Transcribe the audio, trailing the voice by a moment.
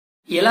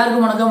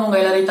எல்லாருக்கும் வணக்கம். உங்க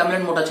எல்லாரையும்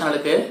தமிழன்மோட்டோ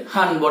சேனலுக்கு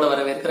அன்போட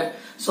வரவேற்கிறேன்.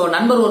 சோ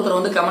நண்பர் ஒருத்தர்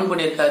வந்து கமெண்ட்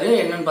பண்ணிருக்காரு.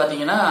 என்னன்னு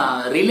பாத்தீங்கன்னா,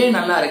 ரிலே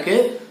நல்லா இருக்கு,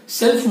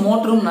 செல்ஃப்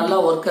மோட்டரும் நல்லா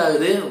ஒர்க்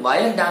ஆகுது,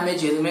 வயர்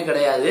டேமேஜ் எதுவுமே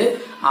கிடையாது,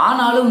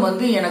 ஆனாலும்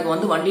வந்து எனக்கு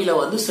வந்து வண்டியில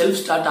வந்து செல்ஃப்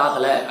ஸ்டார்ட்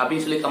ஆகல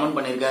அப்படின்னு சொல்லி கமெண்ட்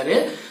பண்ணிருக்காரு.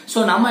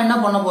 சோ நம்ம என்ன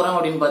பண்ண போறோம்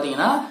அப்படின்னு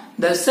பாத்தீங்கன்னா,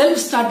 இந்த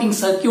செல்ஃப் ஸ்டார்டிங்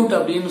சர்க்கியூட்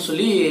அப்படின்னு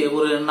சொல்லி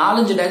ஒரு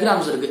 4-5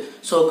 டயக்ராம்ஸ் இருக்கு.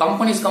 சோ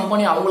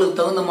கம்பெனி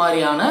அவங்களுக்கு தகுந்த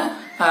மாதிரியான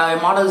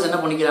மாடல்ஸ் என்ன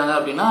பண்ணிக்கிறாங்க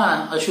அப்படின்னா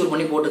அஷ்யூர்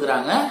பண்ணி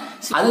போட்டுக்கிறாங்க.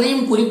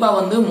 அதுலயும் குறிப்பா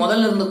வந்து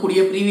முதல்ல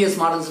இருந்தக்கூடிய ப்ரீவியஸ்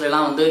மாடல்ஸ்ல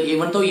எல்லாம் வந்து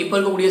ஈவன் தோ இப்ப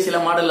இருக்கக்கூடிய சில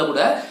மாடல்ல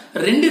கூட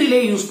 2 ரிலே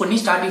யூஸ் பண்ணி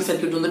ஸ்டார்டிங்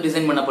சர்க்கியூட் வந்து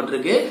டிசைன்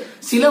பண்ணப்பட்டிருக்கு.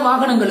 சில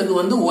வாகனங்களுக்கு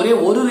வந்து ஒரே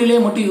ஒரு ரிலே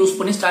மட்டும் யூஸ்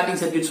பண்ணி ஸ்டார்டிங்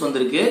சர்க்கியூட்ஸ்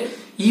வந்திருக்கு.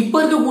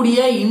 இப்ப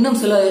இருக்கக்கூடிய இன்னும்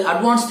சில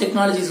அட்வான்ஸ்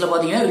டெக்னாலஜிஸ்ல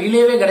பாத்தீங்கன்னா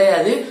ரிலேவே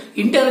கிடையாது,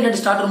 integrated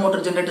starter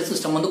motor generator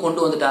system வந்து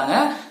கொண்டு வந்துட்டாங்க.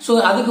 சோ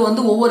அதுக்கு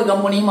வந்து ஒவ்வொரு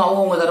கம்பெனியும்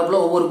அவங்க தரப்புல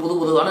ஒவ்வொரு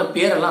புதுவான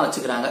பேரெல்லாம்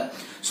வச்சுக்கிறாங்க.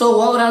 சோ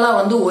ஓவராலா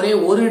வந்து ஒரே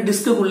ஒரு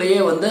டிஸ்குள்ளேயே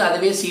வந்து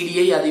அதுவே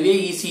சிடிஐ, அதுவே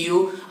இசியூ,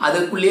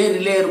 அதுக்குள்ளேயே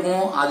ரிலே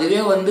இருக்கும், அதுவே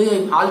வந்து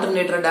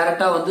ஆல்டர்னேட்டர்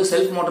டைரக்டா வந்து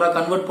செல்ஃப் மோட்டரா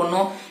கன்வெர்ட்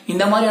பண்ணும்.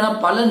 இந்த மாதிரியான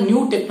பல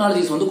நியூ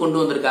டெக்னாலஜிஸ் வந்து கொண்டு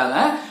வந்திருக்காங்க.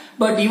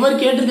 பட் இவர்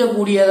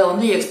கேட்டிருக்கக்கூடியதை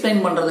வந்து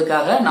எக்ஸ்பிளைன்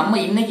பண்றதுக்காக நம்ம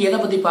இன்னைக்கு எதை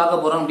பத்தி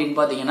பார்க்க போறோம் அப்படின்னு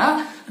பாத்தீங்கன்னா,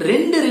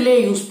 2 ரிலே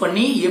யூஸ்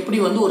பண்ணி எப்படி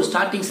வந்து ஒரு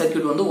ஸ்டார்டிங்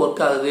சர்க்கியூட் வந்து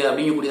ஒர்க் ஆகுது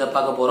அப்படிங்கக்கூடியதை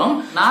பார்க்க போறோம்.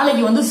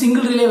 நாளைக்கு வந்து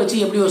சிங்கிள் ரிலே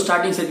வச்சு எப்படி ஒரு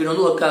ஸ்டார்டிங் சர்க்கியூட்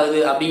வந்து ஒர்க்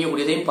ஆகுது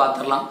அப்படிங்கக்கூடியதையும்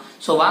பார்த்துடலாம்.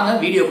 சோ வாங்க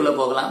வீடியோக்குள்ள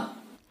போகலாம்.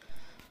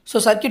 ஸோ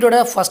சர்க்கியூட்டோட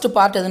ஃபர்ஸ்ட்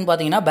பார்ட் எதுன்னு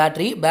பார்த்தீங்கன்னா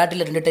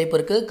பேட்டரியில் 2 டைப்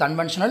இருக்குது,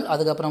 கன்வென்ஷனல்,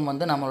 அதுக்கப்புறம்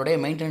வந்து நம்மளுடைய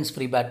மெயின்டெனன்ஸ்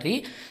ஃப்ரீ பேட்டரி.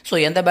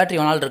 ஸோ எந்த பேட்டரி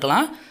வேணாலும்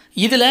இருக்கலாம்.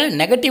 இதில்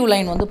நெகட்டிவ்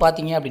லைன் வந்து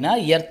பார்த்தீங்க அப்படின்னா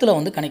எர்த்தில்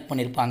வந்து கனெக்ட்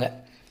பண்ணியிருப்பாங்க.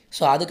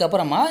 ஸோ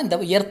அதுக்கப்புறமா இந்த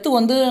எர்த்து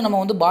வந்து நம்ம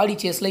வந்து பாடி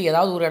சேஸில்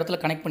ஏதாவது ஒரு இடத்துல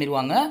கனெக்ட்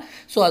பண்ணிடுவாங்க.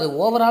 ஸோ அது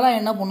ஓவராலாக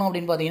என்ன பண்ணும்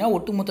அப்படின்னு பார்த்தீங்கன்னா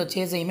ஒட்டுமொத்த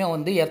சேஸையுமே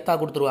வந்து எர்த்தாக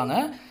கொடுத்துருவாங்க.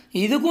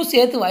 இதுக்கும்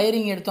சேர்த்து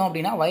வயரிங் எடுத்தோம்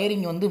அப்படின்னா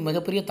வயரிங் வந்து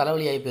மிகப்பெரிய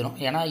தலைவலி ஆகி போயிடும்.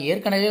 ஏன்னா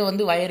ஏற்கனவே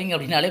வந்து வயரிங்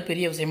அப்படின்னாலே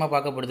பெரிய விஷயமா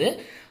பார்க்கப்படுது.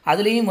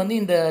 அதுலேயும் வந்து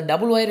இந்த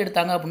டபுள் ஒயர்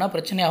எடுத்தாங்க அப்படின்னா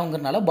பிரச்சனை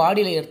ஆகுங்கிறதுனால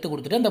பாடியில் எடுத்து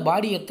கொடுத்துட்டு அந்த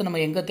பாடி எடுத்து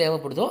நம்ம எங்கே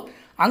தேவைப்படுதோ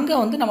அங்கே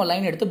வந்து நம்ம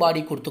லைன் எடுத்து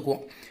பாடி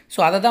கொடுத்துக்குவோம். ஸோ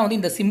அதை தான் வந்து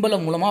இந்த சிம்பிளை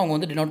மூலமாக அவங்க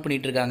வந்து டினோட்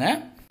பண்ணிகிட்டு இருக்காங்க.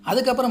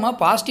 அதுக்கப்புறமா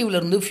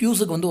பாசிட்டிவ்லேருந்து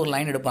ஃபியூஸுக்கு வந்து ஒரு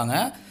லைன் எடுப்பாங்க.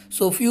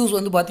 ஸோ ஃபியூஸ்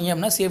வந்து பார்த்திங்க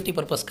அப்படின்னா சேஃப்டி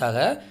பர்பஸ்க்காக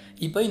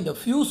இப்போ இந்த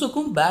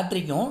ஃபியூஸுக்கும்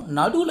பேட்டரிக்கும்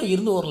நடுவில்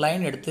இருந்து ஒரு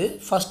லைன் எடுத்து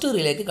ஃபஸ்ட்டு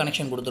ரிலேக்கு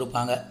கனெக்ஷன்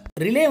கொடுத்துருப்பாங்க.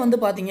 ரிலே வந்து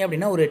பார்த்திங்க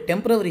அப்படின்னா ஒரு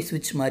டெம்பரவரி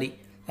ஸ்விட்ச் மாதிரி.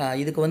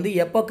 இதுக்கு வந்து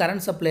எப்போ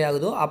கரண்ட் சப்ளை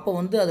ஆகுதோ அப்போ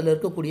வந்து அதில்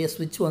இருக்கக்கூடிய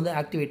ஸ்விட்ச் வந்து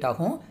ஆக்டிவேட்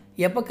ஆகும்.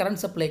 எப்போ கரண்ட்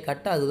சப்ளை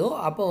கட் ஆகுதோ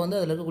அப்போ வந்து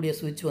அதில் இருக்கக்கூடிய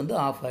ஸ்விட்ச் வந்து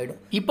ஆஃப் ஆகிடும்.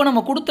 இப்போ நம்ம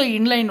கொடுத்த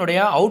இன்லைனுடைய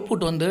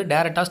அவுட்புட் வந்து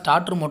டேரெக்டாக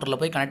ஸ்டார்டர் மோட்டரில்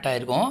போய் கனெக்ட்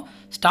ஆகிருக்கும்.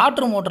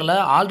 ஸ்டார்டர் மோட்டரில்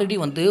ஆல்ரெடி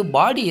வந்து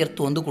பாடி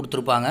எர்த் வந்து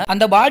கொடுத்துருப்பாங்க.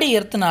 அந்த பாடி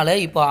எர்த்துனால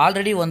இப்போ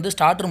ஆல்ரெடி வந்து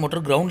ஸ்டார்டர்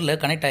மோட்டர் கிரவுண்டில்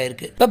கனெக்ட்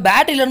ஆகிருக்கு. இப்போ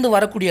பேட்டரியிலேருந்து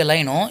வரக்கூடிய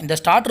லைனும் இந்த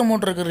ஸ்டார்டர்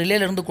மோட்டருக்கு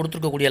ரிலேலேருந்து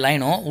கொடுத்துருக்கக்கூடிய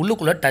லைனும்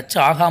உள்ளுக்குள்ளே டச்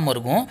ஆகாமல்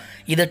இருக்கும்.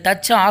 இதை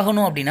டச்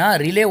ஆகணும் அப்படின்னா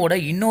ரிலேவோட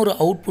இன்னொரு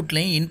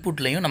அவுட்புட்லையும்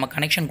இன்புட்லையும் நம்ம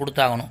கனெக்ஷன்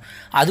கொடுத்தாகணும்.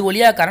 அது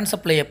வழியாக கரண்ட்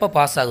சப்ளை எப்போ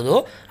பாஸ் ஆகுதோ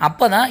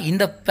அப்போ தான்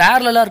இந்த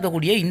பேரலாக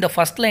இருக்கக்கூடிய இந்த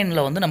ஃபர்ஸ்ட்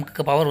லைனில் வந்து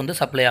நமக்கு பவர் வந்து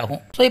சப்ளை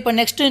ஆகும். ஸோ இப்போ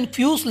நெக்ஸ்ட்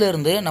ஃபியூஸ்ல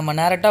இருந்து நம்ம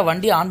டேரெக்டாக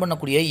வண்டி ஆன்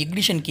பண்ணக்கூடிய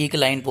இக்னிஷன் கீக்கு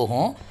லைன்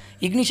போகும்.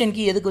 இக்னிஷன்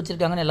கீ எதுக்கு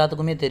வச்சுருக்காங்கன்னு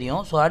எல்லாத்துக்குமே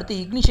தெரியும். ஸோ அடுத்து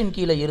இக்னிஷன்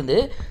கீழே இருந்து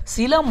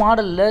சில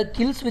மாடலில்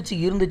கில் ஸ்விட்ச்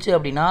இருந்துச்சு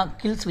அப்படின்னா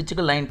கில்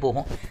ஸ்விட்சுக்கு லைன்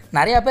போகும்.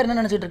 நிறையா பேர் என்ன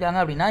நினச்சிட்டு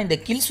இருக்காங்க அப்படின்னா இந்த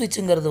கில்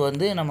ஸ்விட்சுங்கிறது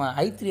வந்து நம்ம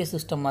i3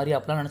 சிஸ்டம் மாதிரி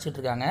அப்படிலாம் நினச்சிட்டு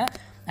இருக்காங்க.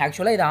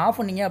 ஆக்சுவலாக இதை ஆஃப்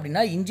பண்ணிங்க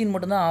அப்படின்னா இன்ஜின்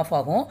மட்டும்தான் ஆஃப்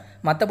ஆகும்,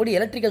 மற்றபடி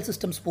எலக்ட்ரிக்கல்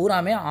சிஸ்டம்ஸ்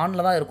பூராமே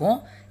ஆனில் தான் இருக்கும்.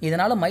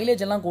 இதனால்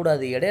மைலேஜ் எல்லாம்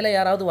கூடாது. இடையில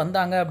யாராவது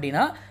வந்தாங்க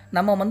அப்படின்னா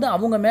நம்ம வந்து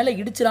அவங்க மேலே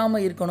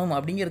இடிச்சிடாமல் இருக்கணும்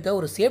அப்படிங்கிறத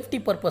ஒரு சேஃப்டி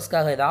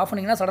பர்பஸ்க்காக இதை ஆஃப்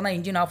பண்ணிங்கன்னா சடனாக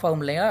இன்ஜின் ஆஃப்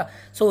ஆகும் இல்லையா.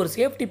 ஸோ ஒரு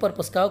சேஃப்டி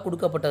பர்பஸ்க்காக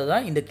கொடுக்கப்பட்டது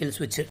தான் இந்த கில்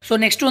ஸ்விட்ச். ஸோ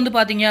நெக்ஸ்ட் வந்து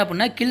பார்த்தீங்க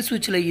அப்படின்னா கில்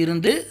ஸ்விட்சில்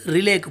இருந்து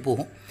ரிலேக்கு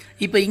போகும்.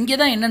 இப்போ இங்கே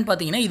தான் என்னென்னு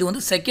பார்த்தீங்கன்னா இது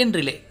வந்து செகண்ட்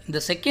ரிலே. இந்த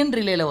செகண்ட்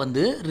ரிலேயில்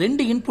வந்து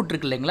 2 இன்புட்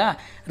இருக்கு இல்லைங்களா.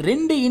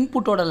 2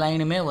 இன்புட்டோட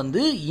லைனுமே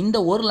வந்து இந்த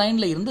ஒரு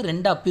லைனில் இருந்து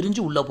 2ஆக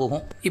பிரிஞ்சு உள்ளே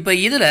போகும். இப்போ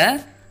இதில்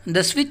இந்த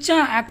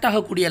ஸ்விட்சாக ஆக்ட்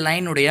ஆகக்கூடிய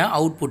லைனுடைய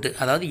அவுட்புட்டு,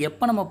 அதாவது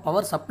எப்போ நம்ம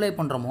பவர் சப்ளை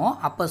பண்ணுறோமோ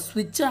அப்போ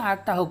ஸ்விட்சாக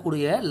ஆக்ட்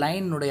ஆகக்கூடிய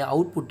லைனுடைய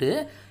அவுட்புட்டு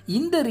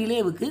இந்த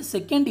ரிலேவுக்கு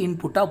செகண்ட்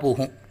இன்புட்டாக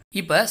போகும்.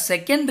 இப்போ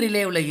செகண்ட்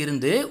ரிலேவில்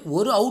இருந்து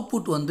ஒரு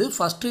அவுட்புட் வந்து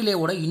ஃபஸ்ட்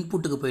ரிலேவோட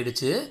இன்புட்டுக்கு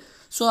போயிடுச்சு.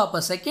 ஸோ அப்போ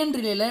செகண்ட்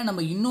ரிலேயில்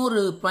நம்ம இன்னொரு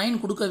லைன்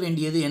கொடுக்க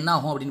வேண்டியது என்ன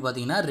ஆகும் அப்படின்னு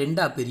பார்த்தீங்கன்னா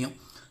 2ஆக பிரியும்.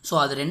 ஸோ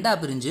அது 2ஆக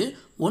பிரிஞ்சு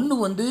ஒன்று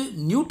வந்து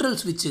நியூட்ரல்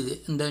ஸ்விட்சுக்கு.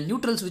 இந்த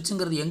நியூட்ரல்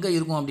ஸ்விட்சுங்கிறது எங்கே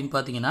இருக்கும் அப்படின்னு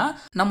பார்த்தீங்கன்னா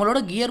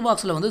நம்மளோட கியர்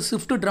பாக்ஸில் வந்து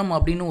ஸ்விஃப்ட் ட்ரம்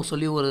அப்படின்னு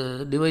சொல்லி ஒரு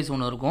டிவைஸ்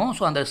ஒன்று இருக்கும்.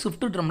 ஸோ அந்த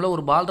ஸ்விஃப்ட் ட்ரம்மில்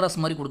ஒரு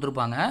பால்ராஸ் மாதிரி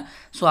கொடுத்துருப்பாங்க.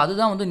 ஸோ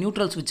அதுதான் வந்து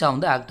நியூட்ரல் ஸ்விட்சாக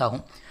வந்து ஆக்ட்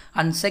ஆகும்.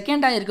 அண்ட்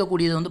செகண்டாக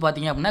இருக்கக்கூடியது வந்து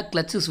பார்த்தீங்க அப்படின்னா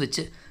கிளச்சு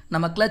ஸ்விட்ச்.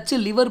 நம்ம கிளச்சு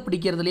லிவர்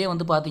பிடிக்கிறதுலேயே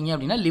வந்து பார்த்தீங்க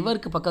அப்படின்னா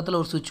லிவருக்கு பக்கத்தில்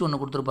ஒரு சுவிட்ச் ஒன்று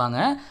கொடுத்துருப்பாங்க.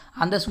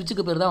 அந்த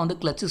சுவிட்சுக்கு பேர் தான் வந்து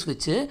கிளச்சு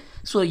ஸ்விட்சு.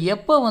 ஸோ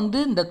எப்போ வந்து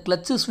இந்த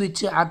கிளச்சு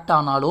ஸ்விட்ச் ஆக்ட்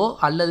ஆனாலோ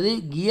அல்லது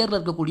கியரில்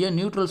இருக்கக்கூடிய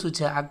நியூட்ரல்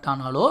ஸ்விட்ச் ஆக்ட்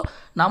ஆனாலோ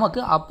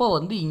நமக்கு அப்போ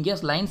வந்து இங்கே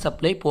லைன்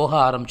சப்ளை போக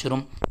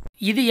ஆரம்பிச்சிடும்.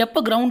 இது எப்போ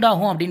கிரவுண்ட்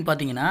ஆகும் அப்படின்னு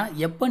பார்த்தீங்கன்னா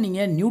எப்போ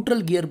நீங்கள்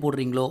நியூட்ரல் கியர்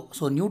போடுறீங்களோ.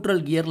 ஸோ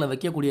நியூட்ரல் கியரில்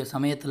வைக்கக்கூடிய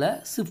சமயத்தில்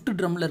ஸ்விஃப்ட்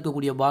ட்ரம்மில்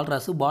இருக்கக்கூடிய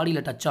பால்ராஸு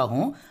பாடியில் டச்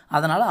ஆகும்.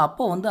 அதனால்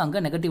அப்போ வந்து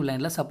அங்கே நெகட்டிவ்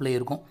லைனில் சப்ளை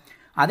இருக்கும்.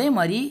 அதே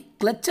மாதிரி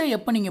கிளச்சை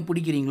எப்போ நீங்கள்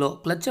பிடிக்கிறீங்களோ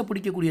கிளச்சை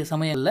பிடிக்கக்கூடிய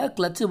சமயத்தில்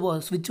கிளச்சு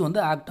ஸ்விட்ச் வந்து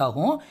ஆக்ட்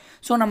ஆகும்.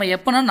 ஸோ நம்ம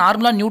எப்போனா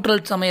நார்மலாக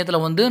நியூட்ரல் சமயத்தில்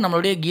வந்து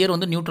நம்மளுடைய கியர்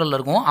வந்து நியூட்ரலில்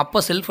இருக்கும்,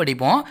 அப்போ செல்ஃப்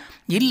அடிப்போம்.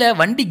 இல்லை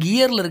வண்டி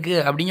கியரில்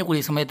இருக்குது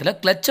அப்படிங்கக்கூடிய சமயத்தில்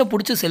கிளச்சை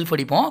பிடிச்சி செல்ஃப்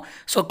அடிப்போம்.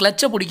 ஸோ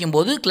கிளச்சை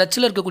பிடிக்கும்போது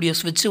கிளச்சில் இருக்கக்கூடிய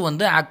ஸ்விட்ச்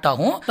வந்து ஆக்ட்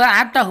ஆகும். ஸோ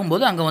ஆக்ட்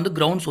ஆகும்போது அங்கே வந்து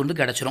கிரவுண்ட்ஸ் வந்து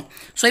கிடச்சிரும்.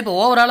 ஸோ இப்போ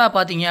ஓவராலாக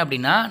பார்த்தீங்க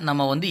அப்படின்னா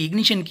நம்ம வந்து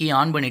இக்னிஷன் கீ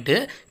ஆன் பண்ணிவிட்டு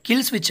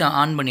கில் ஸ்விட்சை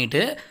ஆன்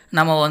பண்ணிவிட்டு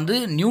நம்ம வந்து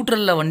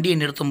நியூட்ரலில் வண்டியை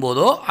நிறுத்தும்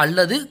போதோ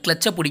அல்லது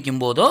கிளச்சை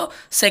பிடிக்கும் போதோ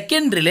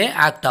செகண்ட் ரிலே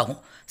ஆக்ட் ஆகும்.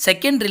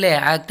 செகண்ட் ரிலே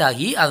ஆக்ட்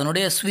ஆகி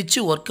அதனுடைய ஸ்விட்ச்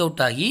ஒர்க்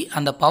அவுட் ஆகி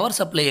அந்த பவர்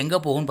சப்ளை எங்கே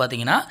போகும்னு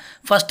பார்த்தீங்கன்னா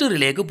ஃபஸ்ட்டு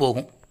ரிலேக்கு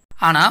போகும்.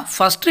 ஆனால்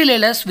ஃபஸ்ட்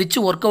ரிலேயில் ஸ்விட்ச்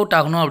ஒர்க் அவுட்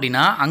ஆகணும்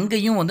அப்படின்னா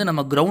அங்கேயும் வந்து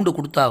நம்ம கிரவுண்டு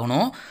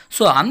கொடுத்தாகணும்.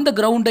 ஸோ அந்த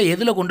கிரவுண்டை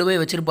எதில் கொண்டு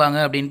போய் வச்சுருப்பாங்க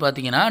அப்படின்னு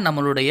பார்த்தீங்கன்னா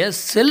நம்மளுடைய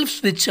செல்ஃப்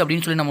ஸ்விட்ச்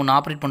அப்படின்னு சொல்லி நம்ம ஒன்று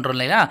ஆப்ரேட் பண்ணுறோம்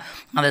இல்லையா,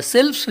 அந்த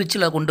செல்ஃப்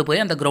ஸ்விட்சில் கொண்டு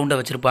போய் அந்த கிரவுண்டை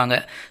வச்சுருப்பாங்க.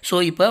 ஸோ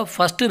இப்போ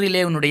ஃபஸ்ட்டு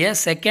ரிலேவினுடைய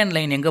செகண்ட்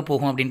லைன் எங்கே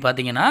போகும் அப்படின்னு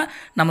பார்த்தீங்கன்னா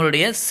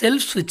நம்மளுடைய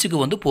செல்ஃப் ஸ்விட்சுக்கு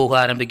வந்து போக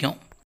ஆரம்பிக்கும்.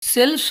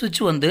 செல்ஃப் ஸ்விட்ச்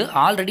வந்து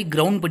ஆல்ரெடி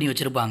கிரவுண்ட் பண்ணி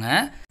வச்சுருப்பாங்க.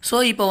 ஸோ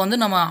இப்போ வந்து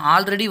நம்ம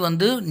ஆல்ரெடி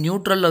வந்து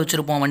நியூட்ரலில்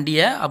வச்சுருப்போம்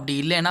வண்டியை, அப்படி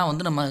இல்லைன்னா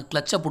வந்து நம்ம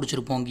கிளச்சை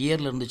பிடிச்சிருப்போம்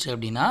கியரில் இருந்துச்சு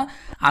அப்படின்னா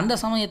அந்த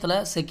சமயத்தில்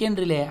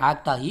செகண்ட் ரிலே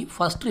ஆக்ட் ஆகி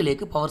ஃபஸ்ட்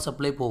ரிலேக்கு பவர்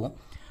சப்ளை போகும்.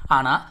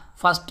 ஆனால்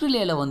ஃபஸ்ட்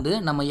ரிலேயில் வந்து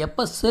நம்ம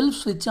எப்போ செல்ஃப்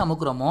ஸ்விட்ச்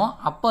அமுக்குறோமோ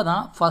அப்போ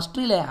தான் ஃபஸ்ட்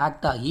ரிலே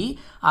ஆக்ட் ஆகி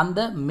அந்த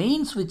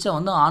மெயின் ஸ்விட்சை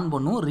வந்து ஆன்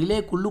பண்ணும்,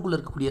 ரிலேக்குள்ளுக்குள்ளே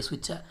இருக்கக்கூடிய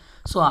ஸ்விட்சை.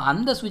 ஸோ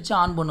அந்த ஸ்விட்சை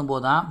ஆன்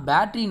பண்ணும்போது தான்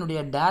பேட்டரியினுடைய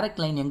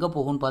டைரக்ட் லைன் எங்கே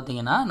போகும்னு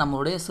பார்த்தீங்கன்னா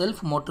நம்மளுடைய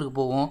செல்ஃப் மோட்டருக்கு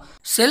போகும்.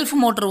 செல்ஃப்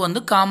மோட்டர்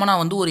வந்து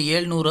காமனாக வந்து ஒரு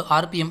 700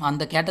 RPM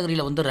அந்த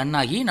கேட்டகரியில் வந்து ரன்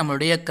ஆகி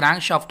நம்மளுடைய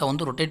கிராங்க் ஷாஃப்ட்டை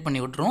வந்து ரொட்டேட்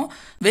பண்ணி விட்டுரும்,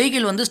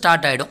 வெஹிக்கிள் வந்து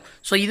ஸ்டார்ட் ஆகிடும்.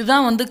 ஸோ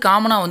இதுதான் வந்து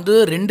காமனாக வந்து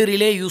 2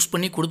 ரிலே யூஸ்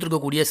பண்ணி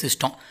கொடுத்துருக்கக்கூடிய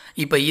சிஸ்டம்.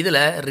 இப்போ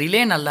இதில்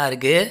ரிலே நல்லா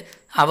இருக்குது,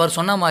 அவர்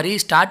சொன்ன மாதிரி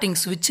ஸ்டார்டிங்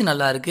ஸ்விட்ச்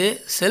நல்லா இருக்குது,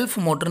 செல்ஃப்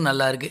மோட்டர்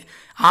நல்லா இருக்குது.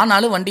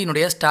 ஆனாலும்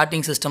வண்டியினுடைய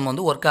ஸ்டார்டிங் சிஸ்டம்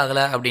வந்து ஒர்க்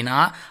ஆகலை அப்படின்னா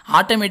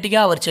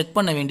ஆட்டோமேட்டிக்காக அவர் செக்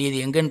பண்ண வேண்டியது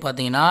எங்கன்னு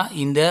பார்த்தீங்கன்னா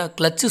இந்த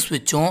கிளச்சு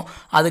ஸ்விட்சும்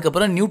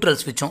அதுக்கப்புறம் நியூட்ரல்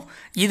ஸ்விட்சும்.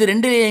 இது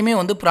ரெண்டுலேயுமே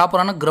வந்து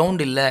ப்ராப்பரான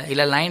கிரவுண்ட்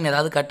இல்லை லைன்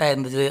ஏதாவது கட்டாக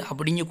இருந்துச்சு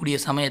அப்படிங்கக்கூடிய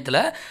சமயத்தில்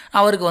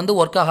அவருக்கு வந்து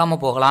ஒர்க்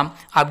ஆகாமல் போகலாம்.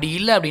 அப்படி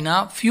இல்லை அப்படின்னா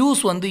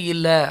ஃபியூஸ் வந்து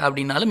இல்லை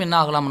அப்படின்னாலும் என்ன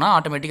ஆகலாம்னா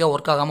ஆட்டோமேட்டிக்காக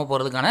ஒர்க் ஆகாமல்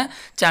போகிறதுக்கான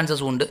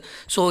சான்சஸ் உண்டு.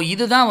 ஸோ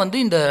இதுதான் வந்து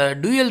இந்த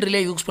டூயல்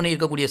ரிலே யூஸ் பண்ணி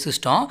இருக்கக்கூடிய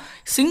சிஸ்டம்.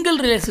 சிங்கிள்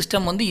ரிலே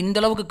சிஸ்டம் வந்து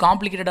இந்தளவுக்கு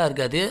காம்ப்ளிகேட்டடாக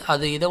இருக்காது,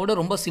 அது இதை விட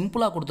ரொம்ப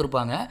சிம்பிளாக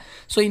கொடுத்துருப்பாங்க.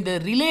 ஸோ இந்த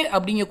ரிலே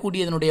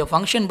அப்படிங்கக்கூடியதனுடைய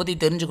ஃபங்க்ஷன் பற்றி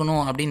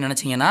தெரிஞ்சுக்கணும் அப்படின்னு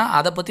நினச்சிங்கன்னா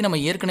அதை பற்றி நம்ம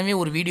ஏற்கனவே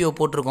ஒரு வீடியோ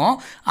போட்டிருக்கோம்.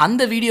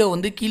 அந்த வீடியோ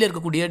வந்து கீழே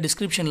இருக்கக்கூடிய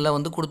டிஸ்கிரிப்ஷனில்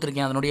வந்து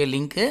கொடுத்துருக்கேன், அதனுடைய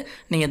லிங்க்கு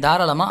நீங்கள்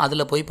தாராளமாக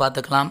அதில் போய்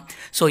பார்த்துக்கலாம்.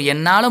 ஸோ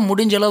என்னால்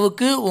முடிஞ்ச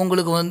அளவுக்கு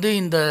உங்களுக்கு வந்து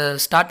இந்த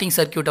ஸ்டார்டிங்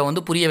சர்க்யூட்டை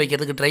வந்து புரிய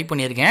வைக்கிறதுக்கு ட்ரை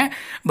பண்ணியிருக்கேன்.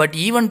 பட்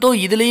ஈவன்ட்டோ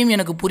இதுலேயும்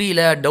எனக்கு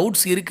புரியல,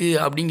 டவுட்ஸ் இருக்குது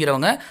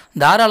அப்படிங்கிறவங்க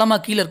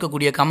தாராளமாக கீழே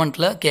இருக்கக்கூடிய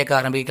கமெண்ட்டில் கேட்க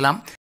ஆரம்பிக்கலாம்.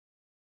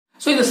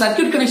 ஸோ இந்த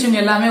சர்க்யூட் கனெக்ஷன்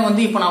எல்லாமே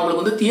வந்து இப்போ நான்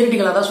உங்களுக்கு வந்து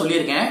தியரிட்டிக்கலாக தான்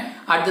சொல்லியிருக்கேன்.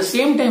 அட் த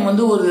சேம் டைம்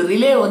வந்து ஒரு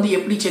ரிலே வந்து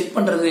எப்படி செக்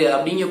பண்றது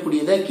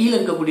அப்படிங்கக்கூடியதை கீழே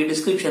இருக்கக்கூடிய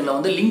டிஸ்கிரிப்ஷன்ல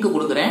வந்து லிங்க்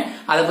கொடுக்குறேன்.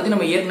 அதை பத்தி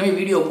நம்ம ஏற்கனவே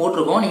வீடியோ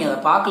போட்டிருக்கோம், நீங்க அதை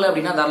பார்க்கல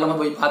அப்படின்னா தாராளமா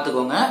போய்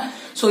பார்த்துக்கோங்க.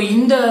 ஸோ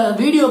இந்த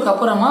வீடியோக்கு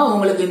அப்புறமா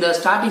உங்களுக்கு இந்த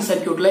ஸ்டார்டிங்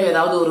சர்க்யூட்ல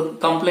ஏதாவது ஒரு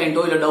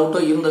கம்ப்ளைண்ட்டோ இல்லை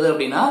டவுட்டோ இருந்தது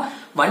அப்படின்னா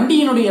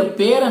வண்டியினுடைய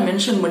பேரை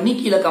மென்ஷன் பண்ணி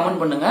கீழே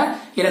கமெண்ட் பண்ணுங்க.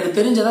 எனக்கு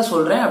தெரிஞ்சதா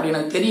சொல்றேன், அப்படி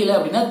எனக்கு தெரியல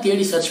அப்படின்னா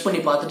தேடி சர்ச்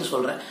பண்ணி பார்த்துட்டு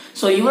சொல்றேன்.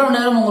 ஸோ இவ்வளவு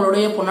நேரம்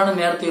உங்களுடைய பொன்னான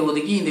நேரத்தை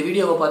ஒதுக்கி இந்த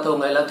வீடியோவை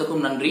பார்த்தவங்க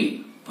எல்லாத்துக்கும் நன்றி,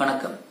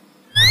 வணக்கம்.